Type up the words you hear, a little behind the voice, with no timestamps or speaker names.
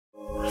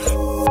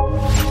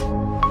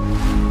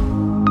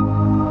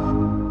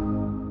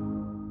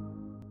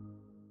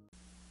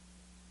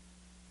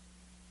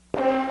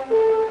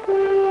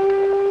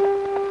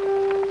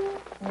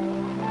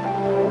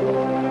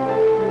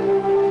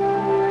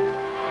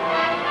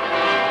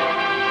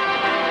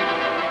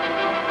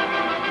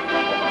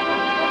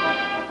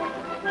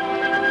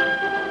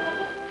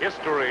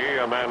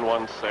man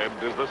once said,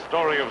 is the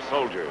story of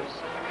soldiers.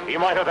 He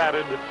might have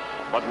added,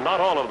 but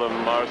not all of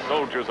them are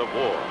soldiers of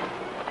war.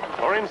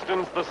 For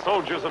instance, the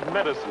soldiers of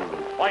medicine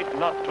fight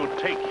not to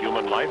take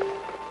human life,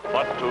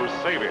 but to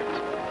save it.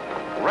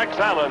 Rex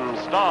Allen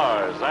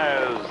stars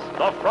as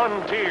the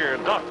Frontier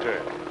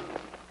Doctor.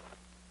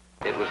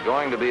 It was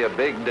going to be a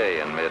big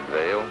day in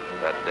Midvale,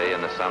 that day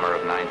in the summer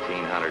of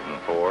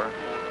 1904.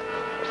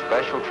 A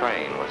special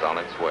train was on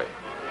its way.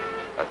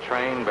 A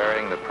train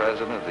bearing the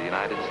President of the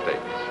United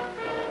States.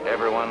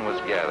 Everyone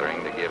was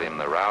gathering to give him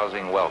the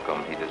rousing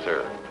welcome he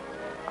deserved.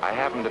 I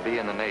happened to be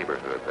in the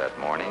neighborhood that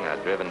morning.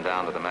 I'd driven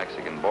down to the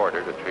Mexican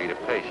border to treat a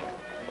patient.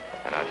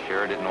 And I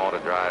sure didn't want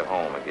to drive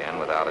home again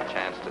without a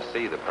chance to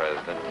see the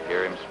President and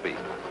hear him speak.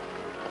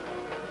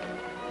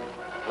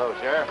 Hello,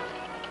 Sheriff.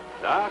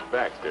 Doc,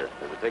 Baxter,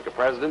 does it take a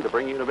president to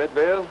bring you to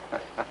Midvale?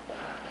 The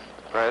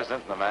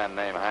President and a man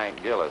named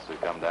Hank Gillis who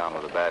come down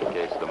with a bad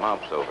case of the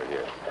mumps over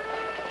here.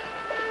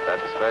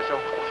 That the special?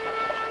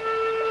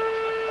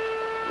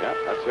 Yeah,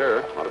 that's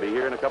her. Ought to be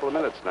here in a couple of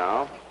minutes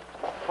now.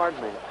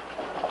 Pardon me.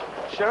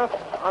 Sheriff,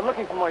 I'm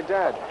looking for my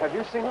dad. Have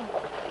you seen him?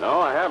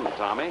 No, I haven't,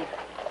 Tommy.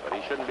 But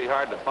he shouldn't be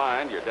hard to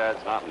find. Your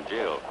dad's not in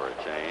jail for a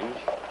change.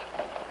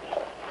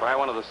 Try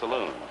one of the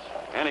saloons.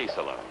 Any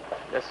saloon.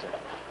 Yes, sir.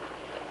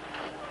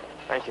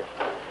 Thank you.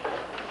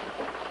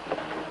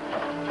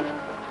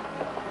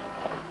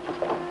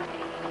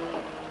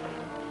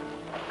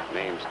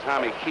 Name's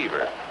Tommy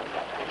Keever.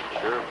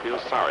 Sure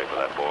feels sorry for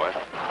that boy.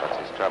 What's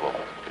his trouble?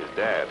 His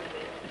dad.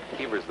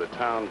 Keever's the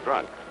town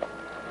drunk.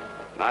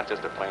 Not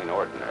just a plain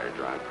ordinary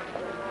drunk.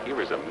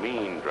 Keever's a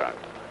mean drunk.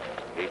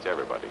 Hates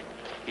everybody.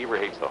 Keever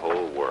hates the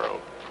whole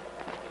world.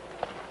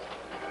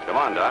 Come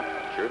on, Doc.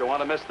 Sure don't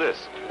want to miss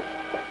this.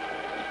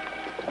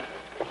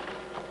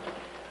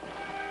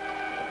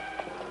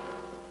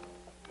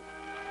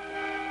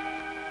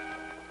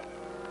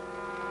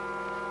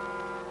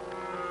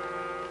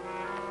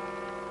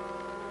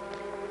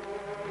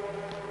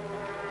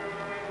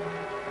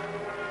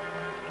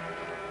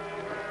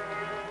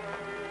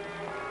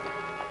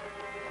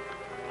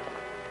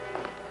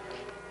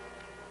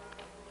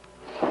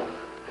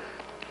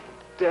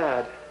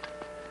 Dad.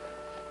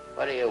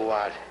 What do you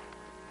want?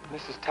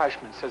 Mrs.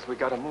 Tashman says we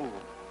gotta move.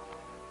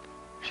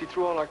 She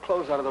threw all our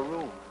clothes out of the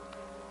room.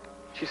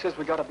 She says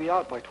we gotta be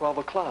out by 12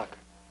 o'clock.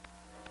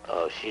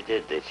 Oh, she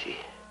did she?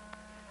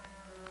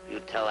 You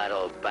tell that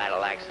old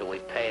battle axe that we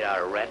paid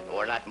our rent and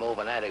we're not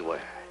moving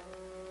anywhere.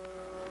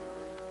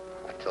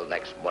 Until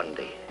next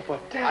Monday.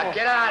 But, Now Dad...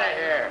 get out of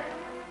here.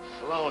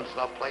 Saloon's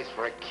no place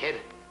for a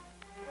kid.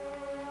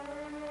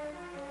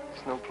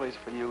 It's no place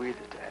for you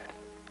either, Dad.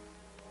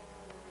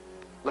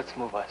 Let's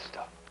move our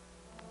stuff.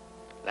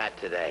 Not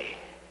today.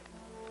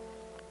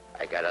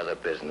 I got other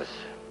business.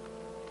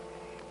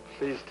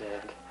 Please,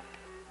 Dad.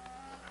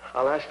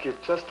 I'll ask you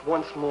just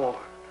once more.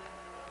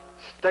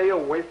 Stay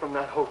away from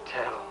that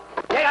hotel.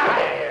 Get out of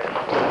here!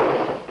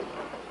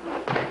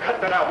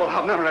 Cut that out. We'll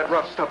have none of that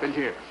rough stuff in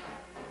here.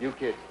 You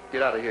kids,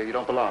 get out of here. You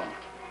don't belong.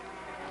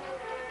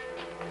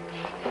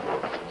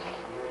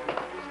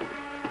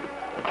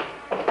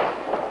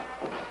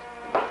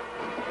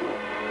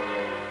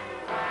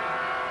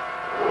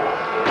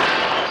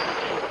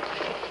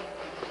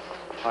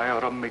 I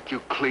ought to make you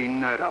clean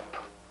that up.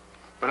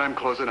 But I'm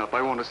closing up.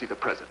 I want to see the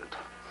President.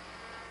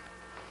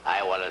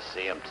 I want to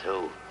see him,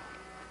 too.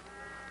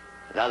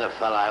 Another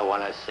fella I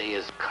want to see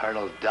is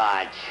Colonel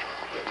Dodge.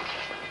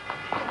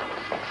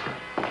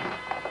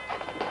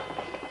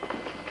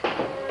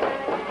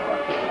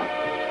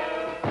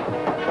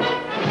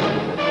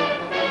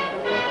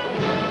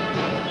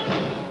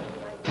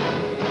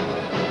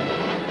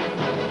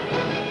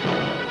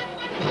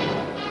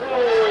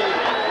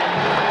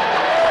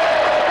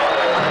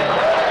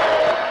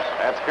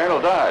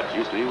 Colonel Dodge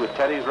used to be with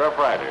Teddy's Rough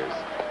Riders.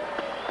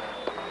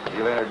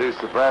 He'll introduce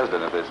the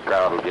President if this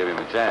crowd will give him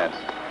a chance.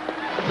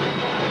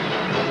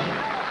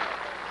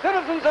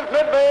 Citizens of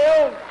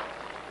Midvale,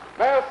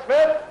 Mayor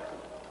Smith,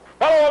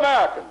 fellow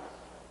Americans,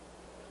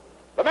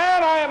 the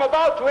man I am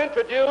about to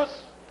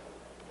introduce,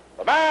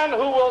 the man who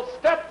will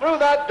step through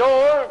that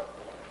door,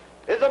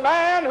 is a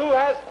man who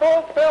has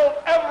fulfilled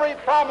every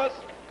promise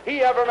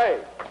he ever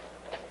made.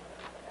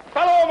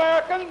 Fellow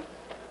Americans,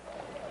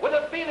 with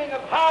a feeling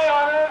of high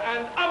honor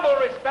and humble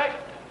respect,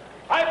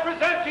 I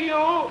present to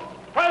you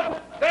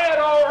President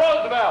Theodore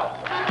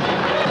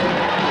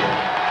Roosevelt.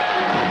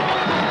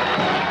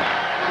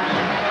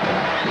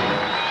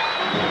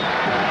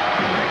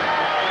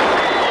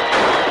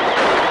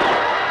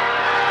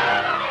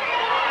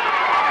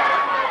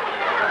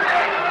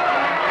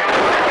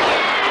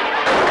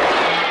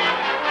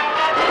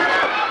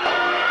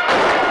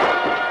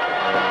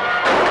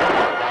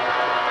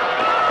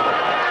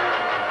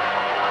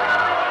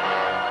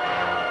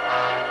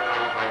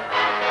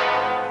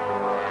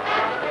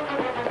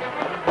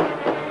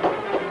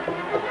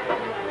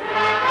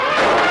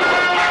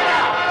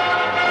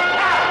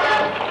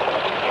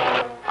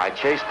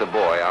 Chased the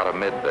boy out of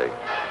Midvale.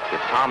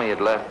 If Tommy had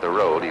left the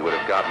road, he would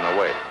have gotten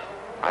away.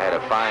 I had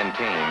a fine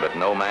team, but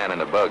no man in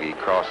a buggy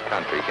cross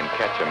country can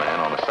catch a man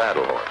on a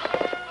saddle horse.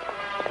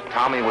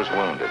 Tommy was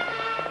wounded,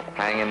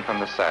 hanging from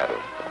the saddle.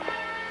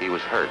 He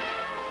was hurt.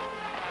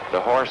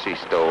 The horse he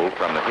stole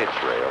from the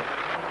hitch rail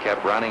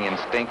kept running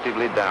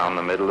instinctively down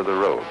the middle of the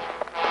road.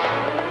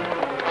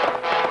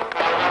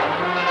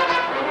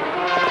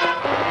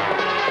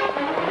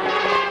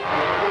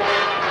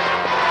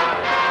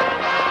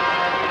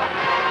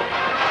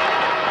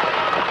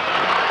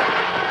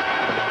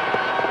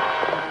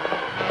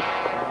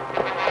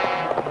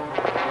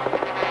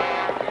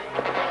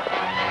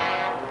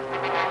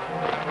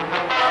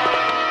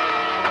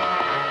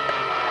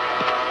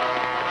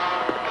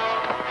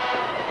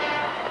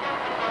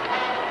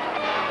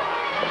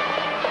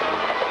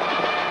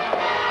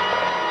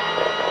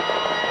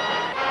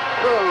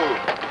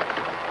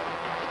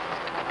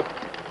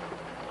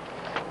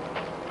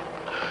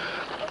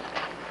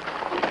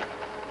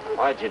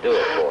 Why'd you do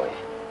it, boy?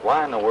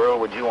 Why in the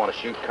world would you want to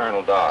shoot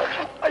Colonel Dodge?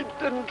 I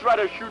didn't try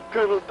to shoot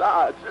Colonel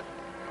Dodge.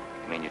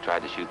 You mean you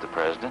tried to shoot the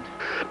president?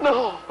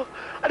 No,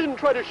 I didn't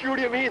try to shoot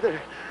him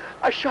either.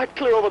 I shot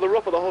clear over the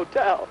roof of the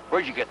hotel.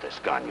 Where'd you get this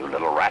gun, you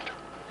little rat?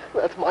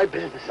 That's my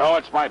business. No,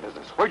 it's my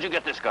business. Where'd you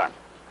get this gun?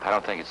 I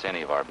don't think it's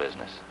any of our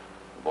business.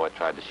 The boy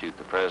tried to shoot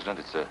the president.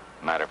 It's a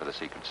matter for the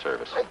Secret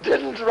Service. I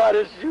didn't try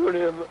to shoot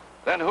him.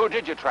 Then who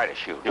did you try to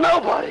shoot?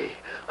 Nobody.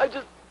 I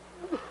just...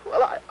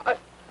 Well,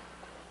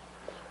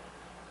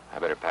 I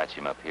better patch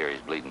him up here.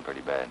 He's bleeding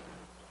pretty bad.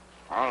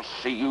 I'll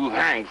see you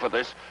hanged for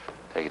this.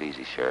 Take it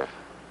easy, Sheriff.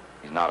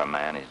 He's not a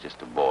man. He's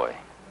just a boy.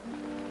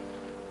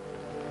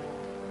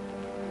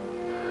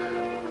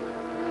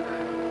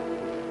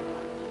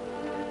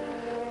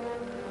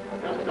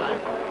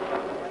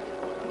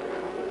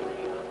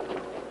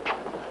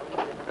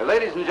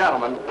 Ladies and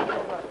gentlemen,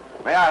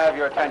 may I have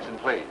your attention,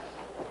 please?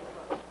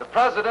 The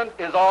president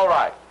is all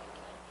right.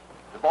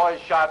 The boy's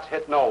shots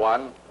hit no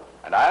one,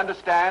 and I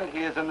understand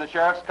he is in the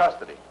sheriff's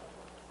custody.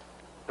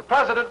 The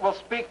president will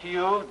speak to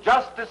you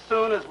just as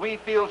soon as we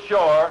feel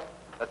sure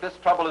that this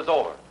trouble is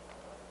over.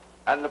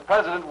 And the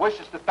president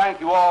wishes to thank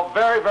you all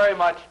very, very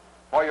much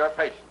for your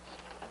patience.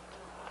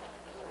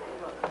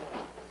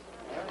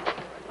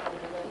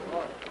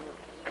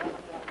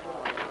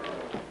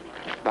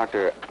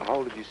 Doctor, how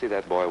old did you say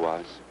that boy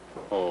was?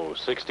 Oh,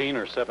 16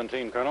 or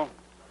 17, Colonel.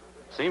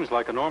 Seems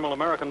like a normal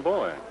American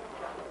boy.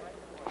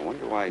 I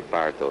wonder why he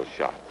fired those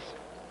shots.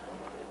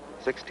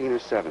 16 or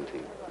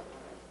 17.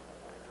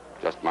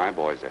 Just my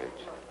boy's age.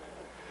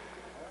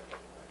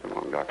 Come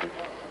on, Doctor.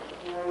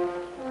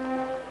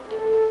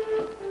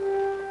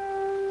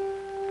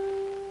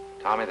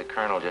 Tommy, the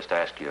colonel just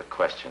asked you a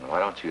question. Why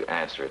don't you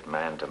answer it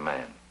man to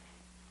man?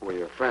 We're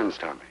your friends,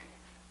 Tommy.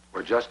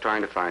 We're just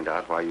trying to find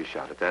out why you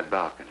shot at that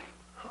balcony.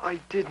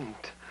 I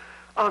didn't.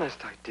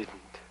 Honest, I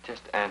didn't.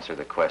 Just answer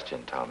the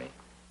question, Tommy.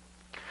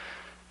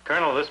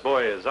 Colonel, this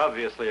boy is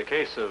obviously a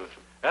case of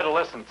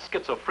adolescent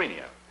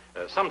schizophrenia,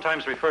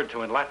 sometimes referred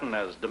to in Latin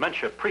as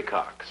dementia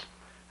precox.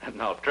 And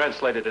now,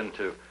 translated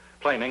into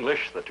plain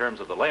English, the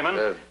terms of the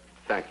layman...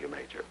 Thank you,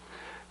 Major.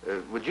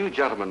 Would you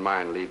gentlemen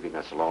mind leaving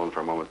us alone for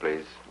a moment,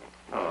 please?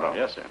 Oh,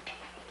 yes,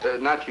 sir.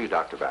 Not you,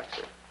 Dr.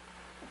 Baxter.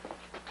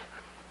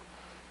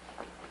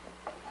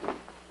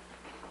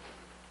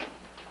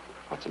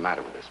 What's the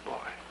matter with this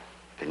boy?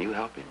 Can you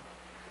help him?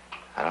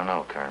 I don't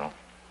know, Colonel.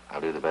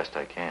 I'll do the best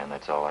I can.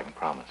 That's all I can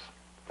promise.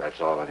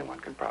 That's all anyone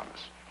can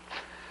promise.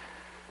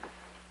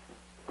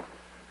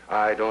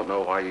 I don't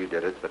know why you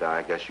did it, but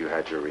I guess you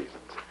had your reasons.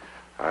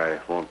 I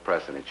won't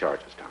press any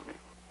charges, Tommy.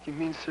 You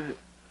mean, sir...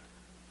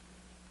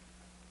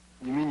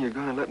 You mean you're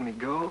gonna let me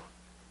go?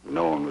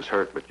 No one was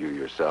hurt but you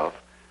yourself,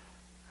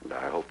 and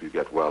I hope you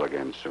get well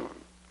again soon.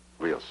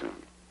 Real soon.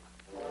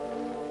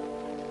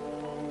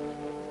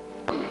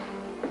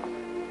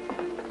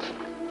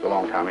 So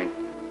long, Tommy.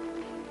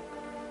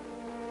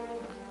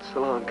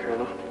 So long,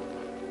 Colonel.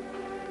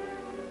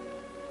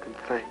 And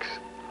thanks.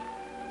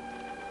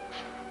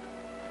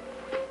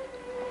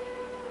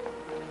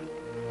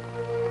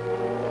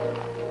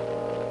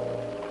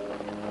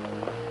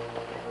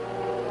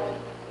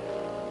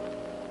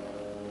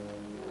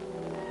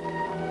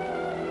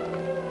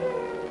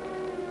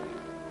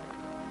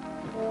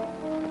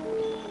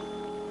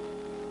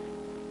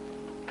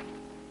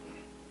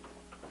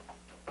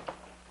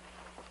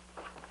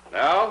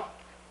 Now?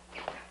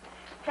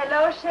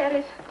 Hello,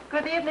 Sheriff.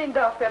 Good evening,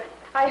 Doctor.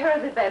 I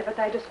heard the bell, but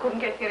I just couldn't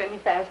get here any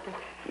faster.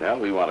 Now,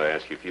 we want to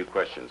ask you a few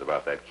questions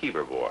about that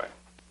Keever boy.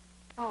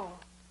 Oh.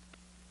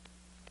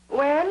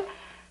 Well,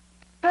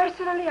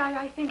 personally,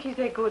 I think he's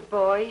a good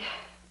boy,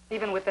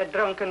 even with that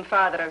drunken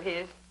father of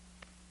his.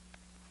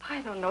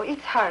 I don't know.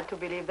 It's hard to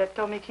believe that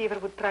Tommy Keever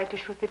would try to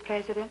shoot the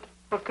president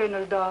or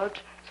Colonel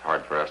Dodge. It's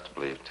hard for us to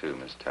believe, too,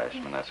 Miss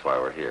Tashman. That's why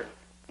we're here.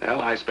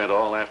 Well, I spent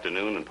all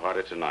afternoon and part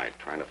of tonight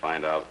trying to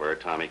find out where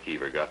Tommy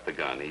Keever got the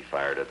gun he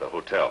fired at the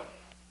hotel.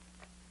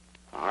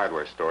 A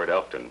hardware store at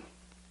Elkton.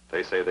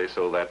 They say they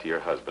sold that to your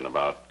husband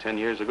about 10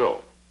 years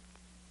ago.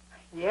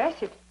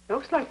 Yes, it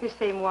looks like the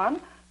same one.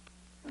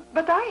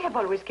 But I have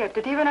always kept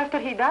it, even after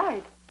he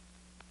died.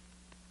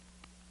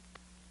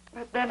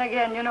 But then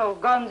again, you know,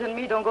 guns and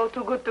me don't go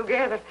too good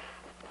together.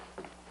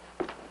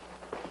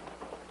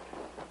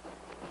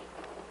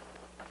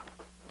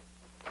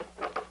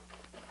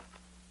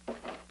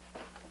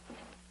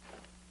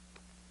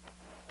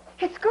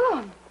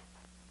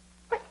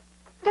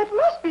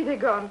 must be the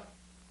gun.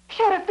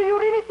 Sheriff, do you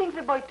really think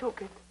the boy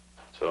took it?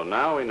 So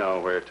now we know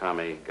where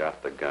Tommy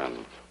got the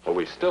gun. What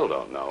we still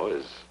don't know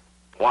is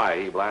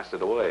why he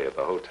blasted away at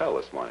the hotel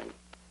this morning.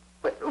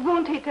 But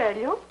won't he tell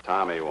you?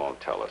 Tommy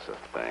won't tell us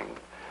a thing.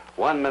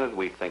 One minute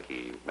we think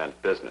he meant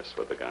business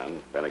with the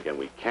gun. Then again,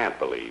 we can't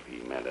believe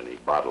he meant any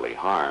bodily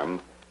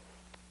harm.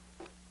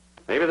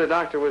 Maybe the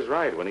doctor was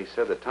right when he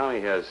said that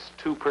Tommy has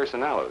two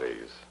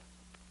personalities.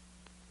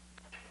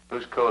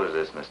 Whose coat is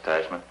this, Miss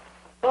Tashman?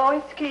 Oh,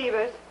 it's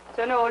Keever's. It's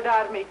an old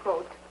army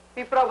coat.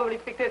 He probably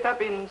picked it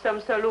up in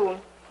some saloon.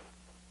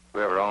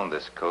 Whoever owned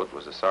this coat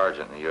was a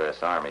sergeant in the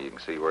U.S. Army. You can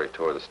see where he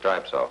tore the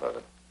stripes off of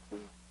it.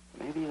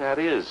 Maybe that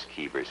is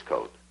Keever's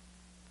coat.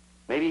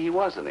 Maybe he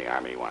was in the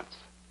Army once.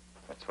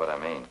 That's what I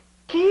mean.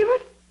 Keever?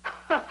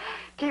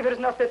 Keever's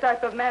not the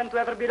type of man to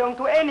ever belong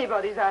to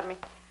anybody's army.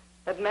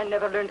 That man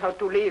never learned how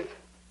to live.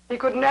 He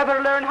could never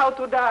learn how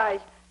to die.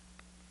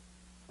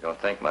 You don't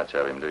think much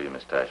of him, do you,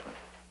 Miss Tashman?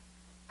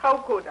 How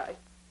could I?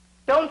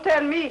 Don't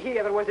tell me he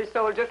ever was a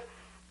soldier.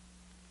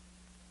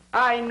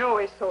 I know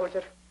a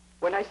soldier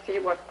when I see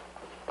one.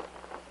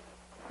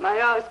 My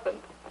husband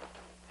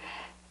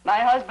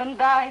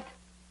died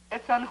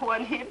at San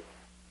Juan Hill.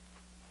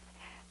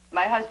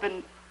 My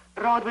husband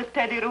rode with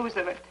Teddy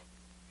Roosevelt,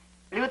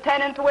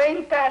 Lieutenant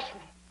Wayne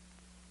Tashman.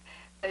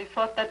 They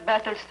fought that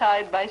battle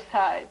side by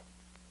side.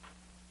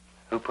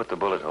 Who put the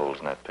bullet holes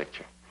in that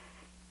picture?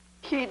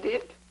 He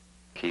did.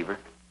 Keever?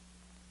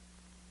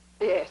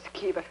 Yes,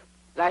 Keever.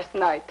 Last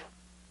night.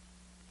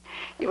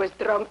 He was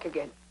drunk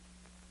again.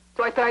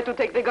 So I tried to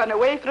take the gun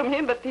away from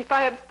him, but he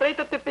fired straight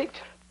at the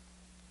picture.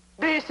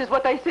 This is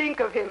what I think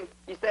of him,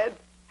 he said.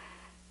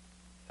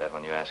 Is that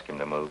when you asked him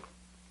to move?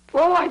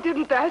 Oh, I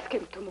didn't ask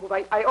him to move.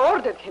 I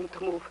ordered him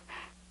to move.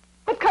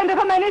 What kind of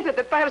a man is it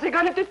that fires a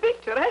gun at this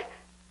picture, eh?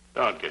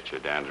 Don't get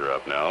your dander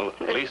up, Nell.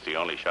 At least he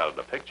only shot at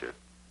the picture.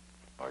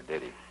 Or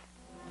did he?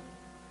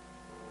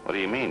 What do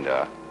you mean,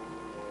 Doc?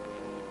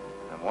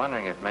 I'm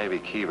wondering if maybe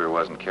Keever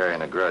wasn't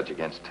carrying a grudge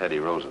against Teddy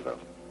Roosevelt.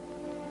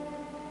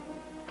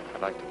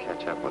 I'd like to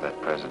catch up with that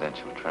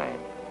presidential train.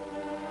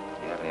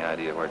 Do you have any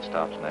idea where it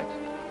stops next?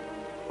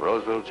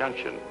 Roseville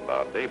Junction,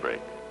 about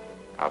daybreak.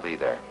 I'll be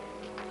there.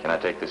 Can I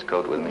take this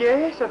coat with me?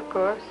 Yes, of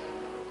course.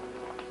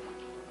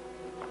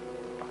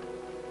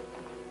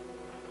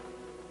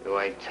 You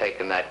ain't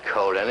taking that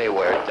coat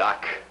anywhere,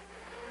 Doc.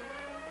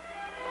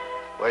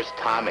 Where's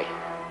Tommy?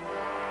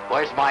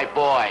 Where's my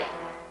boy?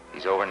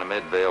 He's over in the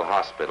Midvale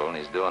Hospital, and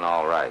he's doing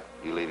all right.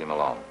 You leave him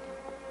alone.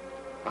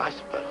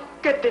 Hospital?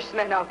 Get this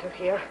man out of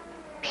here.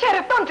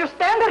 Sheriff, don't you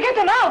stand there. Get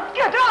him out.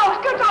 Get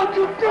out. Get out,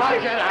 you...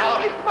 I'll get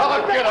out.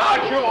 I'll get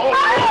out, you old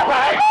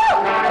bag.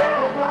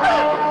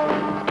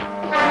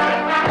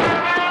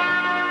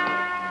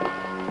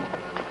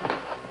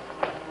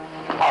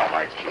 All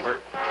right, Keever.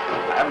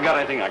 I haven't got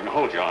anything I can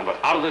hold you on, but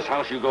out of this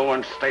house you go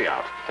and stay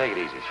out. Take it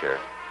easy,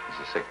 Sheriff.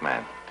 He's a sick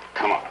man.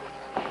 Come on.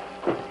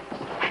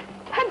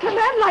 And a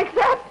man like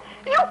that,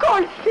 you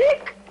call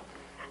sick?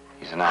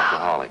 He's an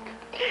alcoholic.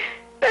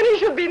 Then he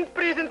should be in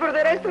prison for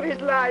the rest of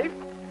his life.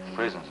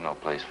 Prison's no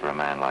place for a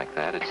man like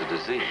that. It's a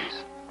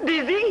disease.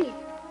 Disease?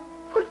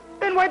 Well,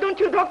 then why don't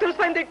you doctors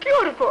find a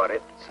cure for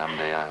it?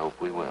 Someday I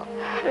hope we will.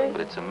 But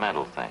it's a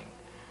mental thing.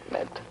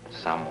 Mental?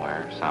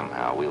 Somewhere,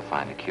 somehow, we'll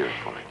find a cure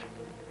for it.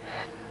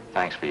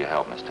 Thanks for your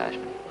help, Miss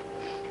Tashman.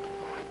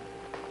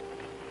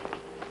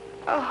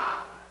 Oh.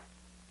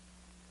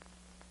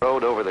 The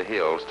road over the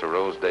hills to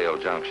Rosedale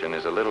Junction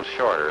is a little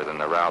shorter than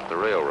the route the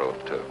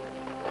railroad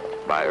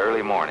took. By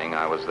early morning,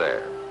 I was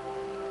there.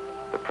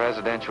 The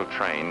presidential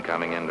train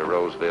coming into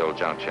Roseville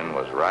Junction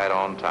was right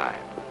on time.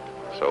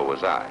 So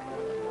was I.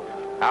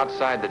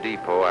 Outside the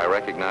depot, I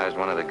recognized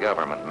one of the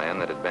government men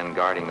that had been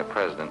guarding the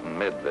president in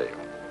Midvale.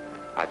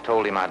 I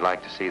told him I'd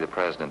like to see the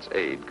president's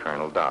aide,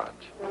 Colonel Dodge.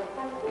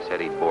 He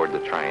said he'd board the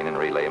train and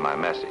relay my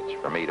message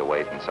for me to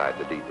wait inside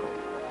the depot.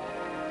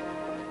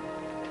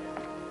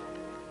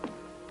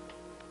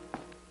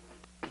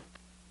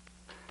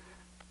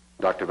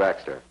 Dr.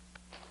 Baxter,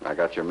 I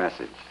got your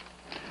message.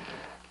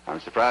 I'm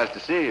surprised to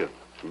see you.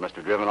 You must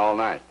have driven all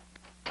night.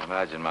 I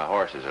imagine my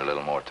horses are a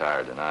little more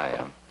tired than I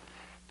am.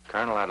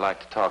 Colonel, I'd like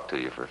to talk to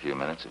you for a few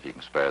minutes, if you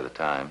can spare the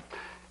time.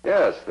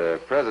 Yes,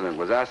 the president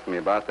was asking me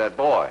about that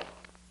boy.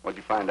 What'd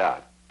you find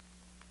out?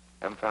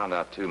 Haven't found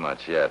out too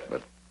much yet,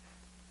 but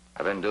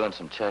I've been doing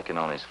some checking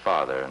on his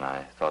father, and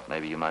I thought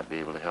maybe you might be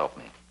able to help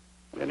me.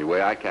 Any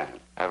way I can.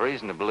 I have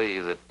reason to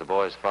believe that the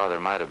boy's father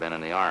might have been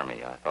in the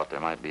Army. I thought there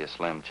might be a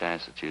slim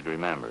chance that you'd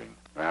remember him.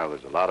 Well,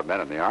 there's a lot of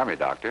men in the Army,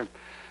 Doctor.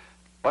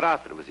 What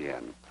outfit was he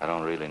in? I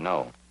don't really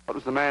know. What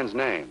was the man's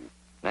name?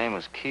 Name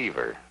was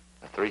Keever,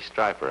 a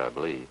three-striper, I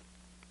believe.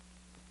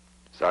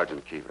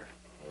 Sergeant Keever.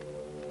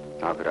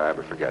 How could I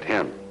ever forget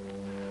him?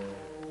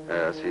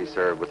 Yes, he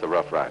served with the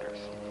Rough Riders.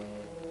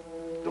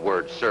 The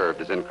word served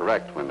is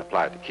incorrect when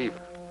applied to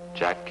Keever.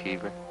 Jack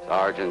Keever?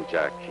 Sergeant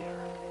Jack Keever.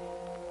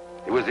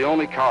 He was the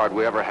only coward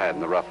we ever had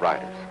in the Rough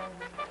Riders.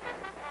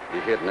 He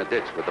hid in a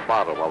ditch with the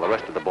bottle while the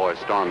rest of the boys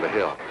stormed the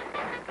hill.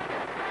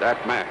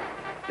 That man,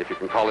 if you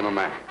can call him a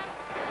man,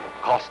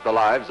 cost the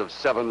lives of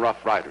 7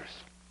 Rough Riders.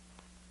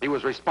 He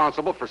was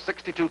responsible for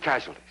 62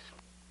 casualties.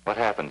 What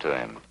happened to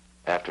him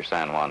after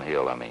San Juan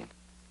Hill, I mean?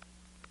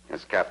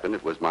 As captain,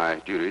 it was my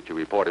duty to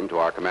report him to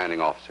our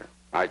commanding officer.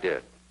 I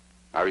did.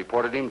 I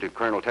reported him to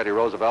Colonel Teddy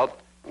Roosevelt,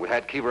 and we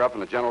had Keever up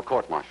in the general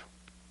court-martial.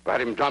 We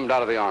had him drummed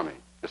out of the Army.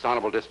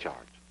 Dishonorable discharge.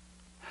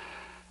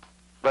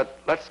 But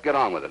let's get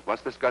on with it.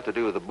 What's this got to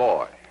do with the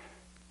boy?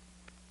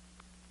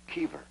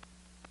 Keever.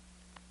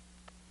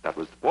 That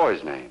was the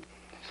boy's name.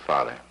 His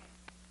father.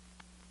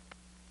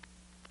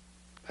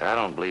 But I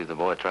don't believe the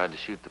boy tried to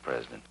shoot the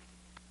president.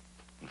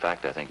 In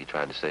fact, I think he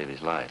tried to save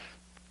his life.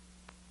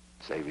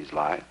 Save his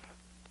life?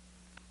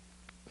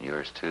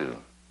 Yours, too.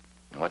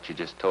 And what you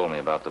just told me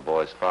about the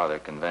boy's father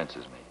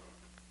convinces me.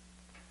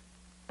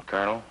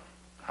 Colonel,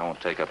 I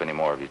won't take up any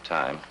more of your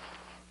time.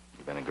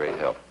 You've been a great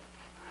help.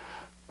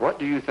 What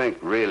do you think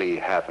really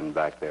happened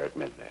back there at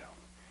Midvale?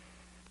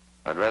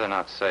 I'd rather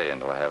not say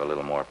until I have a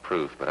little more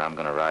proof, but I'm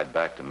going to ride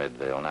back to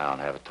Midvale now and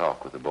have a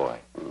talk with the boy.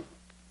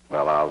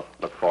 Well, I'll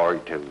look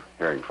forward to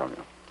hearing from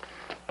you.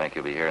 I think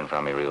you'll be hearing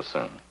from me real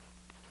soon.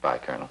 Bye,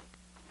 Colonel.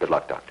 Good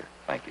luck, Doctor.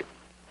 Thank you.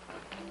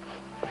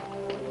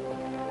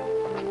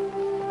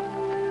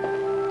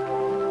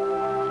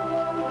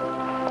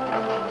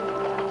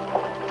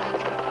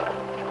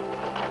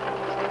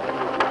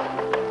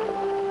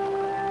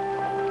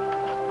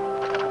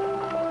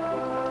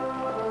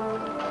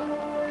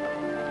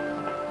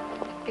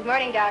 Good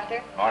morning,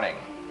 Doctor. Morning.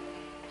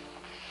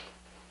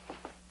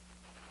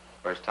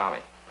 Where's Tommy?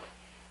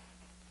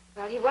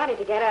 Well, he wanted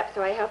to get up,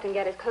 so I helped him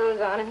get his clothes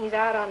on, and he's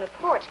out on the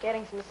porch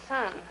getting some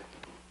sun.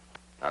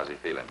 How's he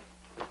feeling?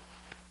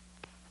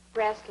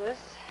 Restless.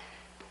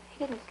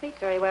 He didn't sleep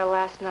very well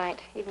last night,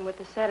 even with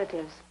the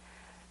sedatives.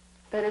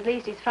 But at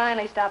least he's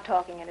finally stopped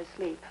talking in his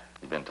sleep.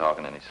 You been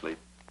talking in his sleep?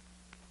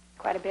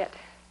 Quite a bit.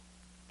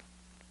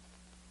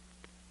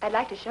 I'd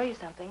like to show you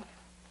something.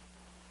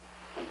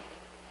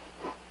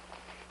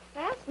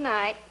 Last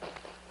night,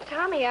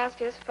 Tommy asked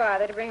his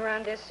father to bring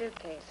around this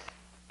suitcase.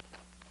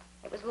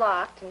 It was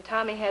locked, and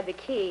Tommy had the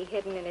key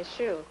hidden in his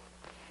shoe.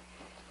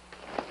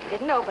 He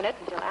didn't open it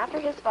until after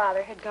his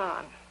father had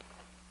gone.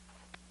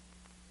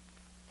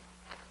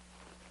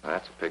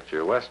 That's a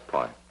picture of West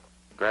Point,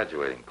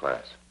 graduating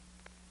class.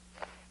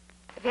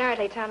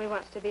 Apparently, Tommy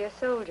wants to be a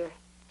soldier.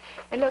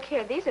 And look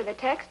here, these are the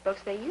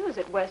textbooks they use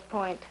at West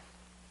Point.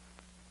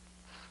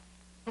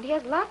 And he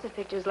has lots of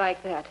pictures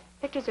like that.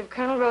 Pictures of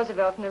Colonel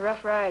Roosevelt and the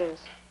Rough Riders.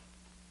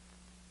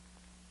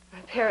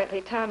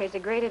 Apparently, Tommy's a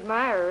great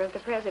admirer of the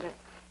president.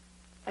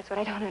 That's what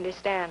I don't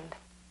understand.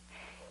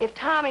 If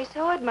Tommy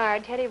so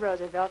admired Teddy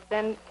Roosevelt,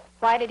 then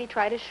why did he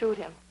try to shoot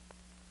him?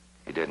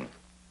 He didn't.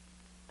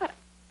 But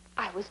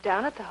I was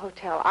down at the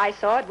hotel. I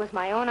saw it with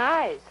my own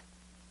eyes.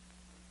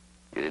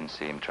 You didn't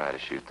see him try to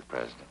shoot the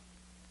president.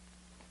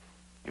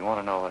 You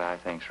want to know what I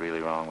think's really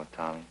wrong with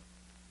Tommy?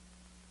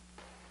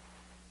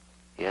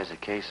 He has a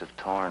case of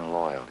torn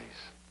loyalties.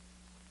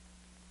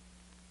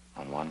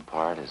 On one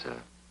part is a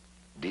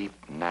deep,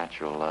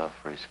 natural love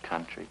for his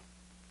country.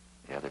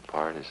 The other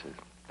part is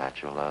a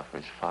natural love for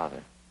his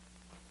father.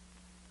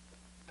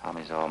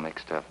 Tommy's all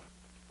mixed up.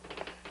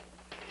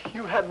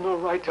 You had no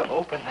right to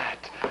open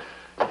that.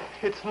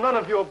 It's none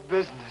of your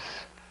business.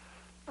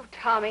 Oh,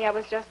 Tommy, I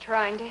was just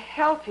trying to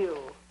help you.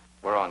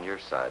 We're on your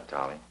side,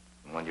 Tommy.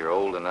 And when you're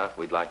old enough,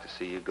 we'd like to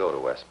see you go to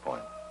West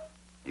Point.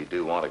 You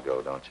do want to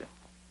go, don't you?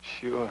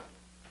 Sure.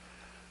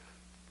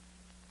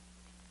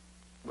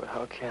 But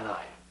how can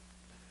I?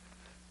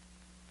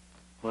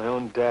 My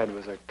own dad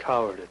was a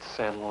coward at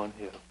San Juan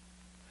Hill.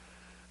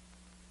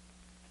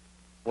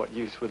 What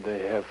use would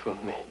they have for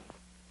me?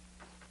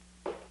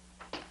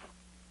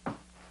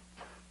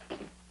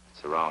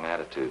 It's the wrong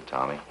attitude,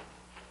 Tommy.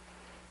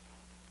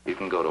 You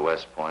can go to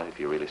West Point if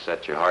you really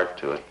set your heart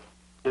to it.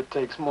 It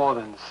takes more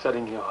than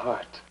setting your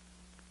heart.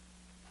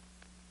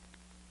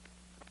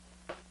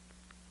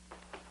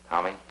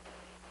 Tommy?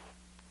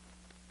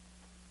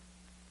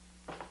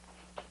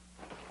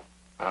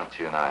 Why don't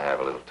you and I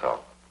have a little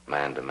talk,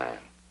 man to man?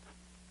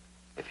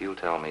 If you'll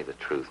tell me the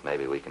truth,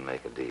 maybe we can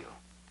make a deal.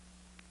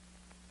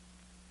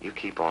 You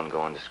keep on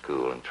going to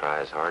school and try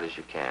as hard as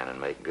you can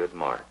and make good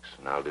marks,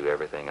 and I'll do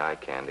everything I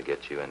can to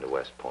get you into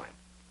West Point.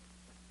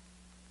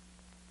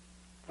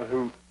 But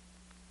who'll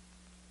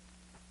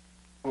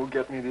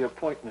get me the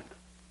appointment?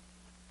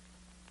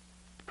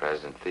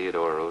 President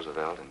Theodore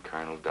Roosevelt and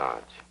Colonel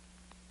Dodge.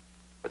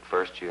 But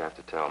first you have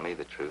to tell me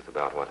the truth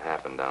about what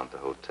happened down at the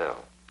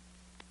hotel.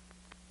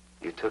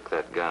 You took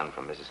that gun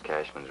from Mrs.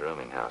 Cashman's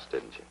rooming house,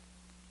 didn't you?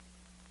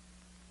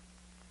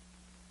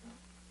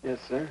 Yes,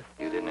 sir.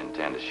 You didn't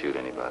intend to shoot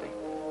anybody.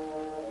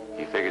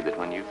 You figured that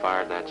when you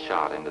fired that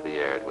shot into the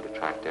air, it would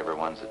attract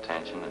everyone's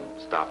attention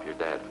and stop your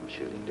dad from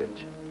shooting, didn't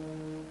you?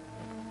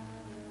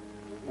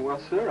 Well,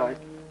 sir,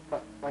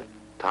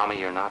 Tommy,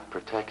 you're not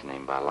protecting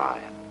him by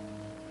lying.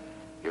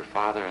 Your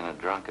father, in a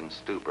drunken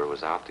stupor,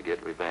 was out to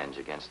get revenge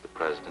against the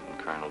president and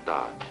Colonel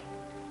Dodge.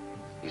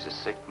 He's a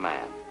sick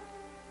man,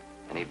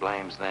 and he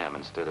blames them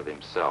instead of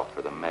himself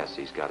for the mess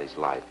he's got his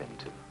life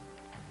into.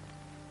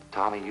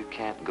 Tommy, you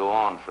can't go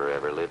on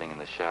forever living in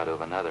the shadow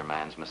of another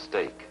man's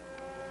mistake.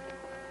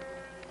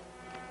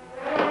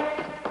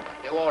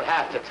 You won't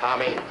have to,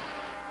 Tommy.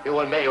 You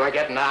and me, we're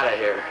getting out of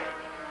here.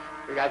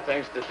 We got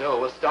things to do.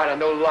 We'll start a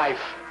new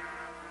life.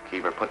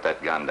 Keever, put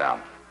that gun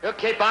down. You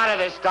keep out of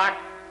this, Doc.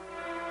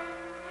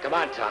 Come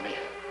on, Tommy.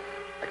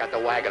 I got the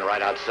wagon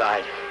right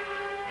outside.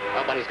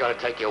 Nobody's gonna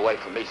take you away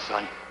from me,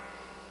 son.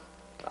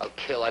 I'll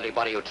kill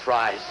anybody who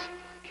tries.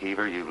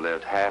 Keever, you've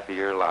lived half of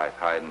your life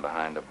hiding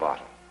behind a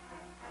bottle.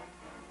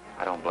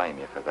 I don't blame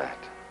you for that.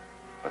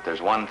 But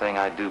there's one thing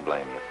I do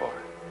blame you for.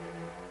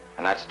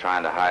 And that's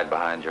trying to hide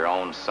behind your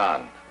own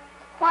son.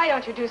 Why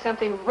don't you do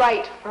something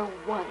right for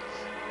once?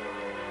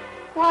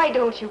 Why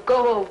don't you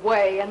go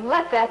away and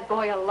let that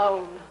boy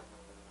alone?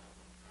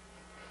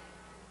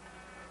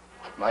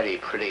 Mighty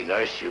pretty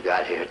nurse you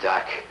got here,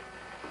 Doc.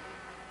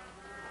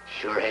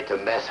 Sure hate to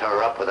mess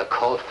her up with a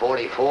Colt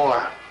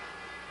 44.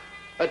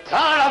 But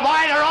tell her to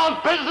mind her own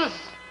business.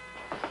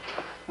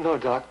 No,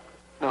 Doc.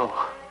 No.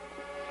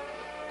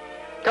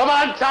 Come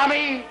on,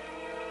 Tommy.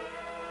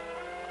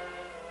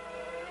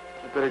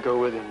 You better go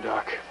with him,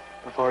 Doc,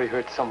 before he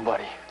hurts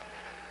somebody.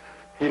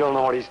 He don't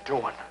know what he's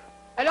doing.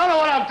 I don't know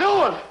what I'm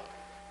doing.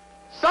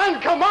 Son,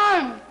 come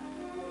on.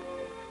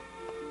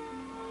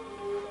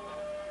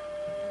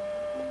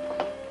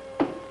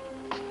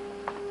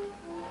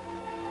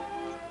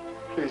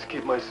 Please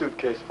keep my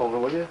suitcase for me,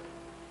 will you?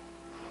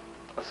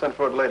 I'll send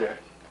for it later.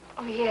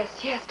 Oh, yes,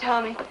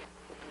 Tommy.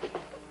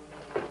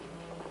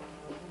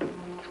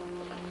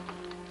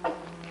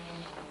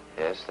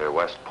 Yes, they're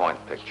West Point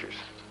pictures.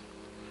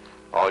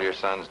 All your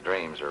son's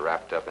dreams are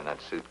wrapped up in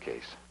that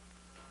suitcase.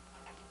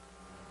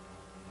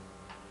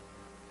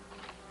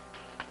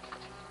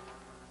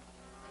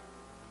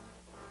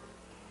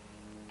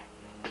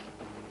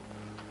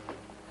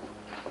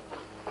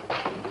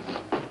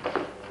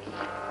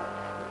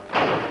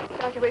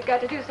 Doctor, we've got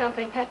to do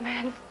something. That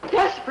man's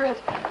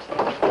desperate.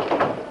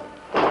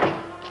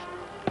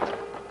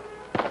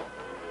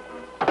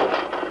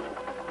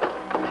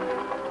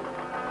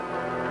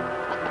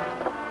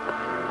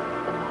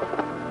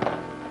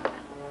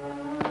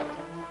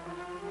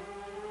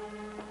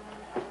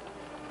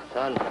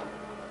 Son,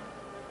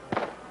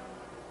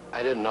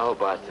 I didn't know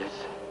about this.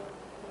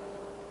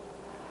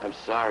 I'm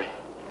sorry.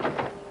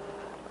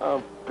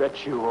 I'll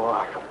bet you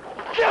are.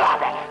 Get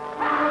up!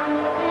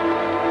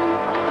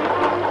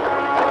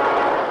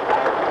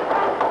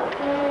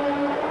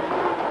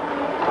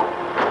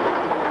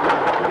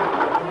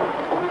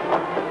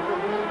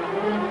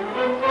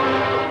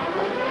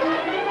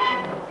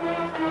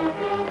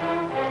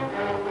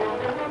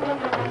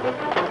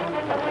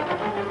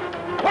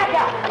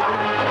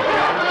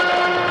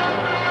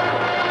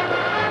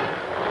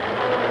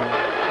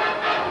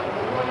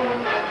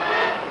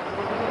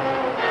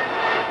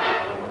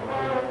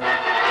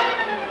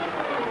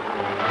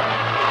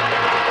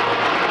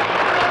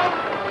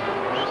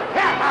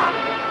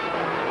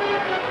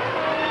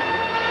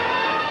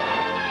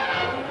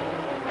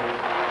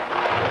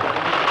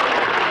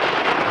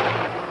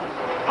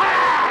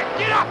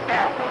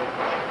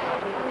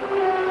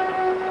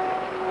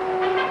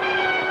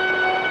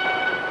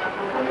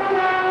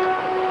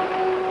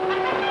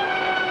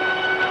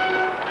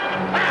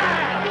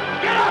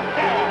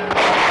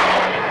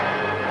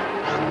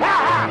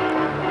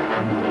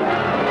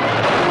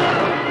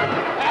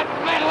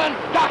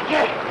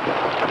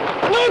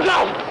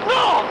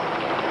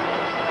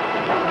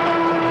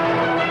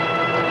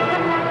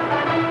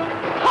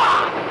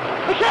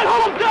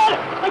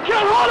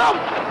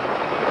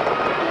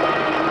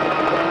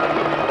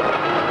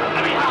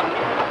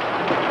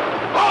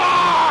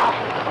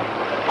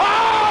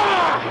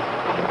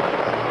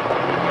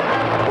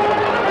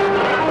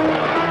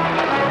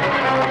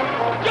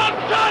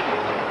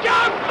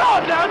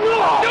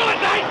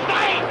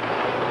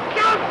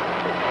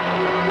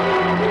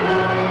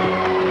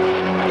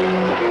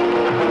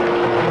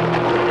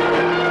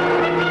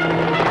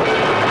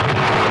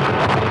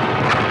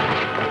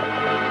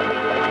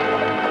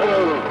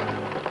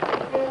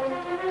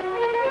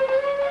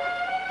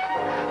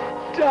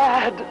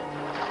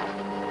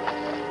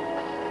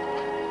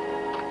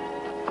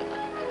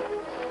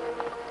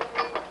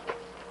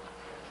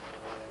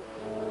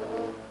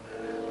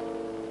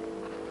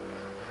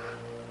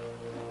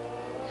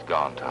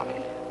 Gone, Tommy.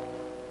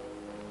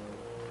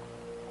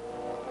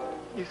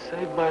 You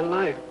saved my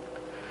life.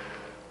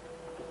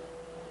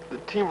 The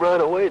team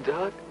ran away,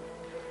 Doc.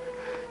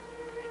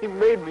 He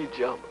made me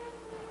jump.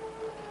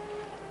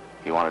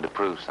 He wanted to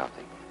prove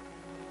something.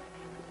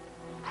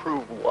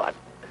 Prove what?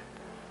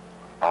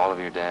 All of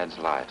your dad's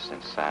life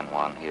since San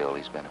Juan Hill,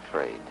 he's been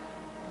afraid.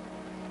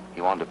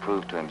 He wanted to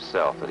prove to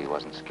himself that he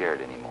wasn't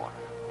scared anymore.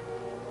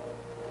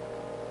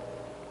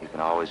 You can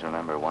always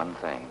remember one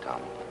thing,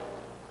 Tommy.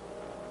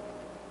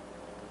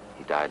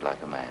 He died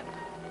like a man.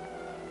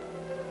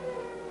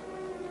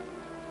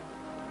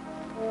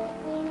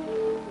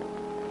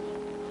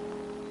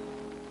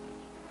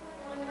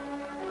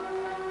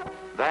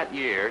 That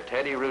year,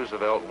 Teddy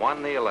Roosevelt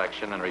won the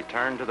election and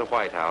returned to the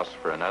White House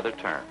for another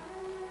term.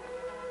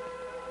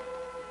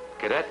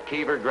 Cadet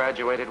Keever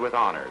graduated with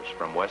honors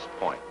from West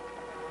Point.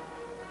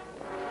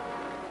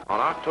 On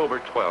October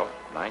 12,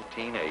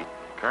 1908,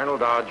 Colonel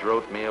Dodge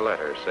wrote me a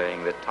letter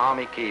saying that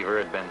Tommy Keever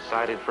had been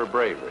cited for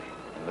bravery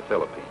in the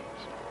Philippines.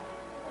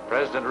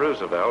 President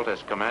Roosevelt,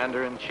 as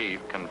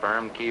Commander-in-Chief,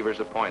 confirmed Keever's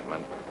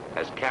appointment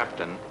as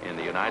captain in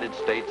the United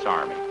States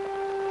Army.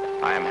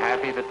 I am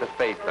happy that the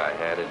faith I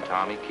had in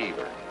Tommy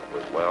Keever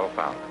was well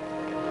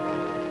founded.